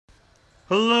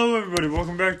Hello everybody,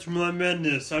 welcome back to My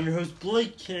Madness. I'm your host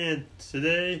Blake, and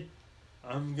today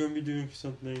I'm going to be doing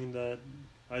something that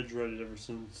I dreaded ever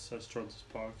since I started this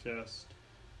podcast.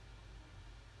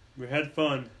 We had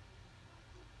fun.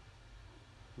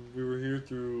 We were here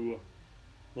through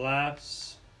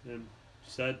laughs and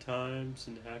sad times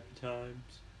and happy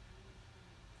times.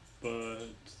 But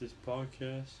this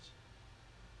podcast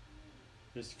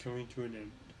is coming to an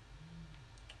end.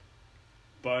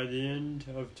 By the end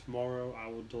of tomorrow, I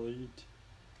will delete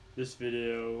this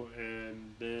video,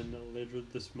 and then later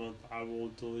this month, I will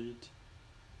delete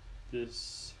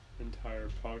this entire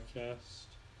podcast.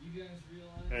 You guys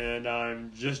realize? And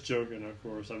I'm just joking, of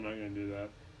course. I'm not going to do that.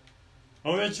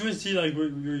 I just want to see like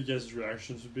what your guys'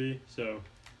 reactions would be. So,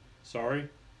 sorry,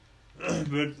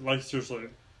 but like seriously,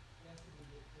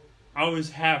 I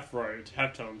was half right,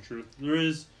 half telling the truth. There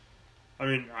is, I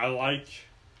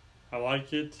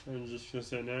like it. I'm just gonna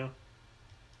say it now.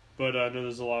 But I know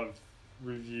there's a lot of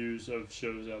reviews of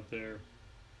shows out there,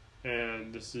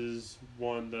 and this is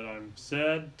one that I'm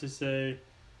sad to say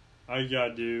I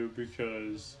gotta do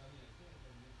because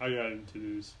I got into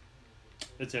these.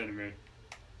 It's anime.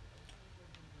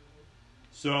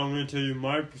 So I'm gonna tell you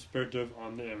my perspective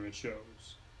on the anime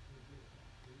shows.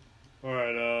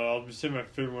 Alright, I'll be saying my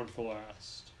favorite one for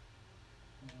last.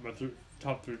 My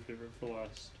top three favorite for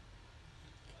last.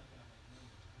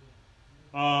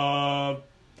 I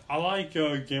like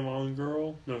Game On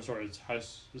Girl. No, sorry, it's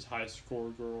High Score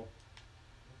Girl.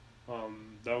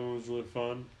 That one was really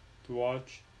fun to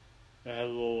watch. It had a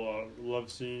little love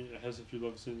scene. It has a few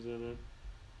love scenes in it.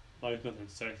 Like nothing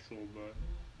sexual, but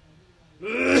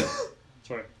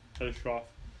sorry, had a cough.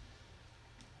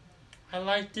 I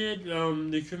liked it.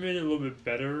 They could have made it a little bit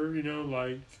better.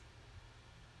 Like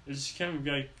it's just kind of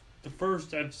like the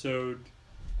first episode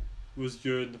was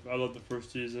good. I loved the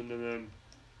first season, and then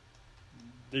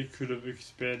they could have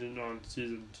expanded on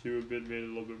season 2 a bit, made it a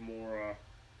little bit more,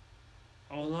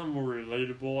 not more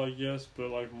relatable, I guess, but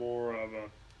like more of a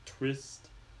twist,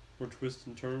 more twists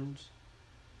and turns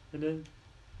in it,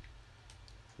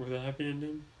 with a happy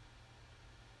ending.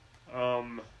 I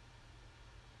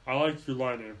like Your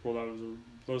Lie in April.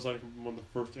 That was like one of the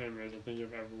first animes I think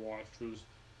I've ever watched.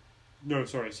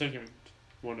 Second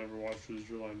one I ever watched was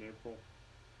Your Lie in April.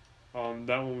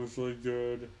 That one was really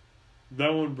good.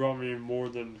 That one brought me more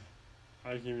than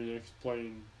I can even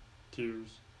explain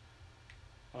tears.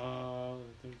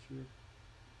 Thank you.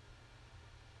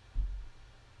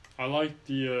 I like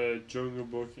the Jungle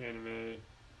Book anime.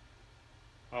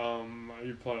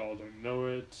 You probably all don't know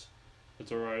it.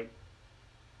 It's alright.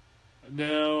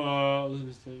 Now, let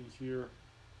me think here.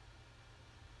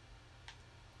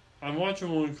 I'm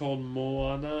watching one called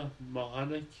Maniga.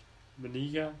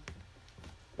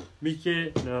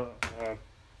 Mike, no,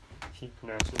 can't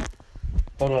pronounce it.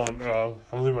 Hold on, I'm gonna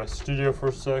leave my studio for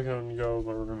a second and go to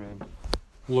my room and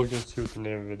look and see what the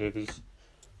name of it is.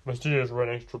 My studio is right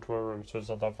next door to my room, so it's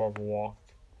not that far of a walk.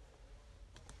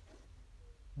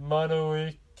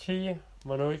 Manoike?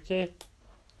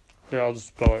 Yeah, I'll just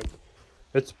spell it.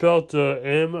 It's spelled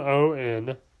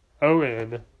Mononoke.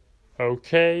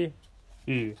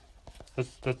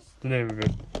 That's the name of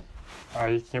it.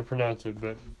 I can't pronounce it,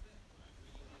 but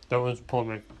that one's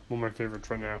probably one of my favorites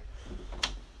right now.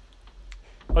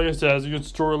 Like I said, it's a good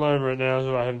storyline right now,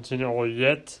 so I haven't seen it all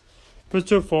yet. But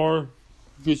so far,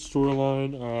 good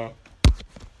storyline.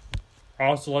 I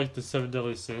also like the 7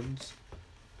 Deadly Sins.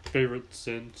 Favorite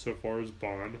sin so far is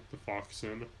Bond, the Fox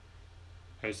sin.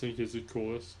 I just think he's the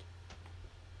coolest.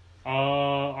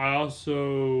 I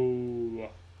also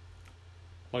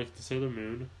like the Sailor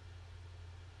Moon.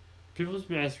 People just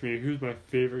been asking me who's my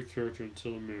favorite character in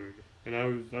Sailor Moon, and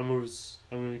I'm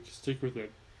going to stick with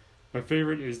it. My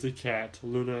favorite is the cat,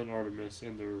 Luna and Artemis,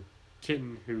 and their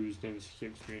kitten, whose name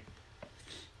escapes me.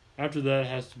 After that, it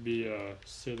has to be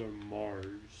Sailor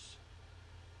Mars.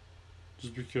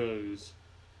 Just because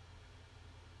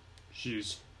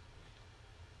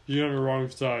you're on the wrong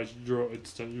side, you're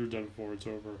done for, it's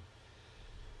over.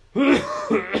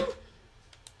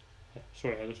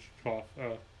 Sorry, I had a cough.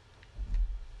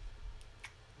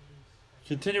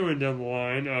 Continuing down the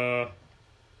line,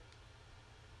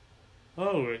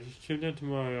 it came down to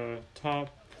my top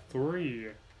 3.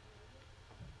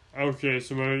 Okay,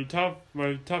 so my top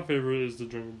favorite is the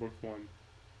Jungle Book one.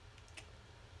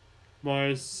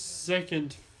 My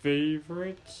second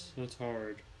favorite, that's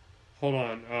hard. Hold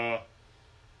on,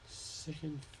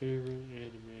 second favorite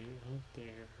anime out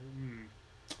there.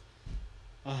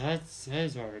 That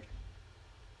is hard.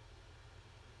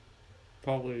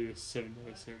 Probably the 7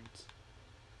 Deadly Sins.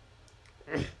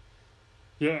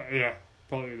 Yeah,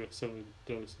 probably the 7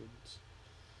 Deadly Sins.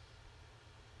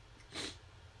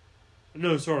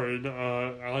 No, sorry.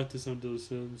 I like to listen to The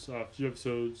Sins, a few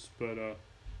episodes, but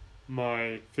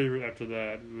my favorite after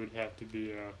that would have to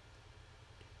be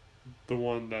the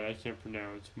one that I can't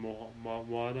pronounce.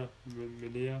 Moana?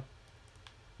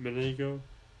 Menego?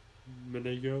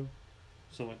 Menego?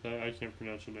 Something like that. I can't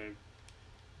pronounce her name.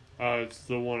 It's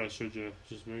the one I showed you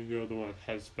just a minute ago, the one that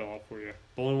had to spell out for you.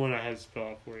 The only one I had to spell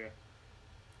out for you.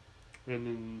 And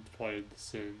then played The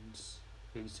Sins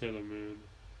and Sailor Moon.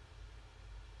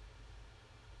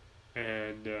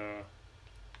 And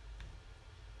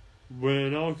when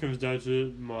it all comes down to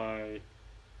it, my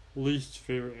least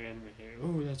favorite anime.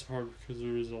 Oh, that's hard because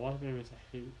there is a lot of animes I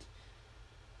hate.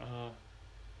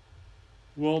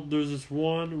 Well, there's this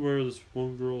one where this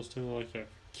one girl is telling like a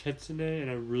kitsune,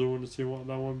 and I really want to see that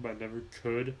one, but I never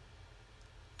could.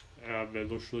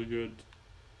 It looks really good.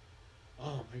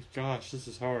 Oh my gosh, this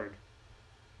is hard.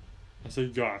 I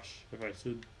said gosh. If I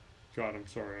said God, I'm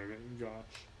sorry. I meant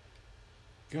gosh.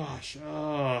 Gosh,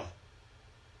 I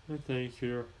think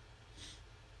here.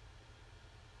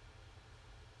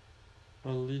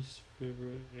 My least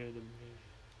favorite anime.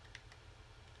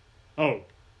 Oh,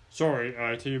 sorry,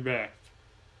 I take it back.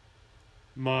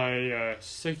 My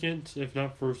second, if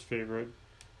not first favorite,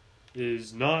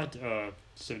 is not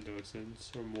Seven Deadly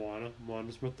Sins or Moana.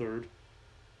 Moana's my third.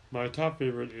 My top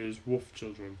favorite is Wolf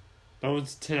Children. That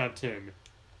one's 10 out of 10.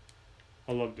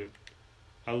 I loved it.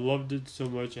 I loved it so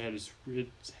much. I had this.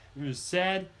 It was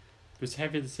sad, but it's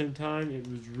happy at the same time. It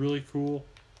was really cool.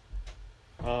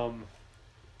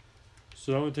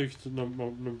 So that one takes to number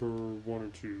 1 or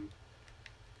 2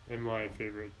 in my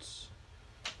favorites.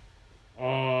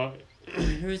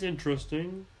 It was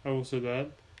interesting. I will say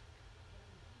that.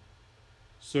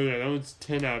 So yeah, that one's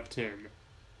 10 out of 10.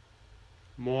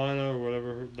 Moana or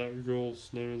whatever that girl's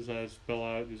name is that I spell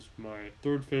out is my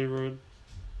third favorite.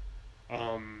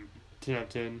 10 out of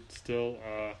 10 still.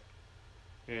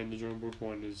 And the Jungle Book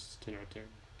one is 10 out of 10.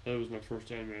 That was my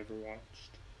first anime I ever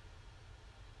watched.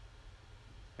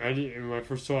 When I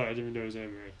first saw it, I didn't even know it was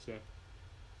anime, so.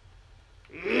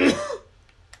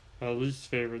 My least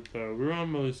favorite, though. We're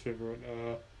on my least favorite.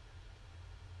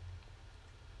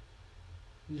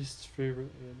 Least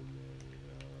favorite anime.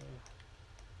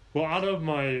 Well, out of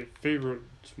my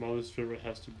favorites, my least favorite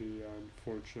has to be,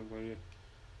 unfortunately,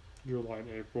 July and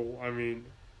April. I mean,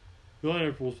 July and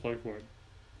April was like, what?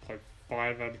 Like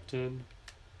 5 out of 10?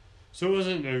 So it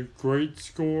wasn't a great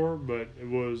score, but it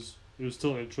was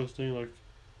still interesting. Like,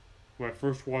 when I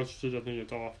first watched it, I think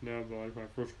it's off now, but like when I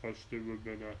first watched it, it would have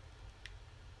been a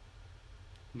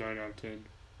 9 out of 10.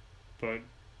 But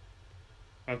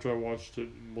after I watched it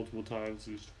multiple times,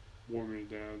 it just wore me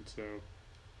down, so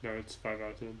now it's 5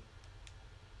 out of 10.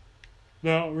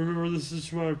 Now, remember, this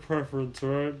is my preference,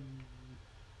 alright?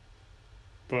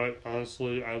 But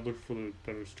honestly, I look for the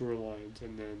better storylines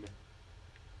and then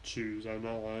choose. I'm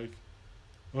not like,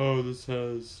 oh, this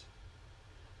has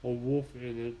a wolf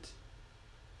in it.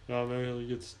 Now automatically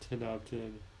gets 10 out of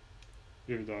 10.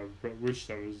 Even though I wish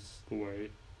that was the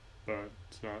way, but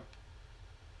it's not.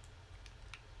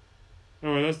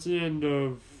 Anyway, that's the end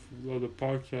of the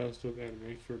podcast of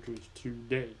Anime Characters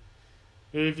today.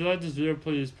 And if you like this video,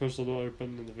 please push the like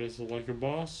button in the face of like a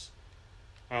boss.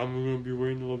 I'm going to be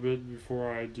waiting a little bit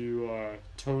before I do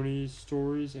Tony's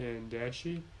stories and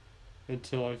Dashi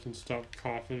until I can stop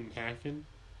coughing and hacking.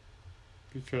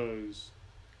 Because,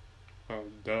 oh,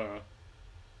 duh.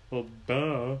 Well,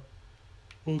 duh.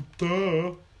 Well,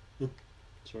 duh.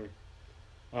 Sorry.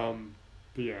 But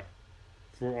yeah.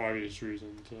 For obvious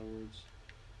reasons, in other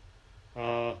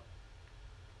words.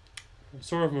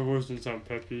 Sorry if my voice didn't sound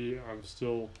peppy. I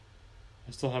still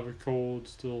have a cold,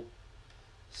 still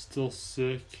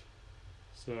sick.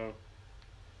 So,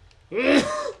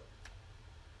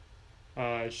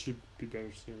 I should be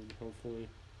better soon, hopefully.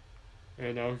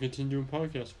 And I'll continue a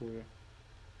podcast for you.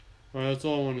 Alright, that's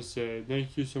all I want to say.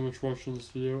 Thank you so much for watching this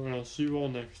video, and I'll see you all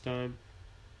next time.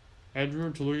 And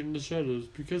remember to look into the shadows,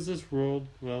 because this world,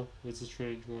 well, it's a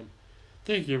strange one.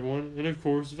 Thank you, everyone, and of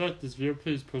course, if you like this video,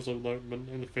 please push the like button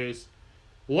in the face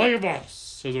like a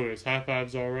boss! As always, high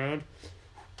fives all around.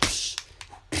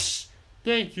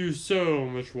 Thank you so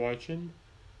much for watching,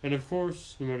 and of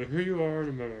course, no matter who you are,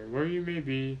 no matter where you may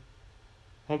be,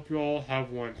 hope you all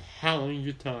have one howling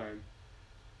good time.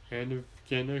 And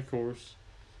again, of course,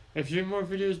 if you have more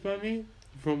videos by me,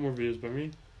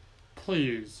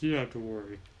 please, you don't have to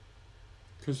worry.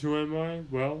 Because who am I?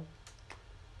 Well,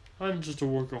 I'm just a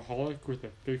workaholic with a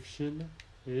fiction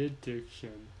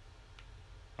addiction.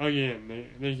 Again,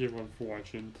 thank you everyone for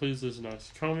watching. Please leave a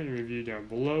nice comment and review down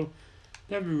below.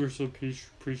 That would be so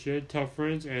appreciated. Tell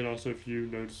friends, and also if you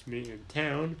notice me in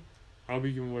town, I'll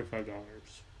be giving away $5.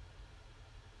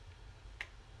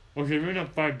 Okay, maybe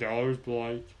not $5, but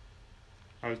like,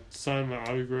 I would sign my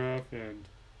autograph and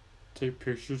take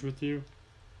pictures with you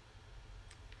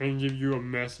and give you a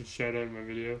massive shout out in my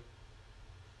video.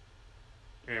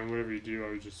 And whatever you do, I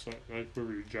would just like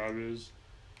whatever your job is.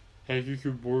 Heck, you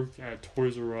could work at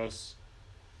Toys R Us,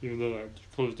 even though that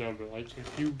closed down. But like,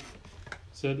 if you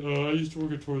said, "Oh, I used to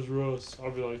work at Toys R Us,"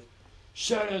 I'll be like,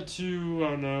 "Shout out to I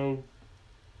don't know,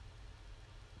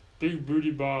 Big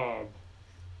Booty Bob.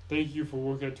 Thank you for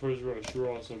working at Toys R Us.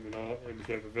 You're awesome." And if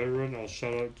you have a veteran, I'll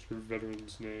shout out your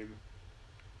veteran's name.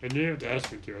 And you don't have to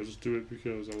ask me to. I'll just do it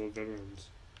because I love veterans.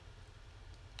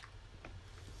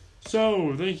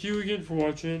 So, thank you again for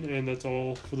watching, and that's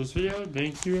all for this video.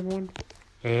 Thank you, everyone,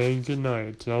 and good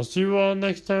night. And I'll see you all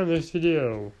next time, next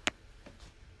video.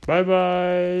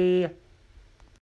 Bye-bye.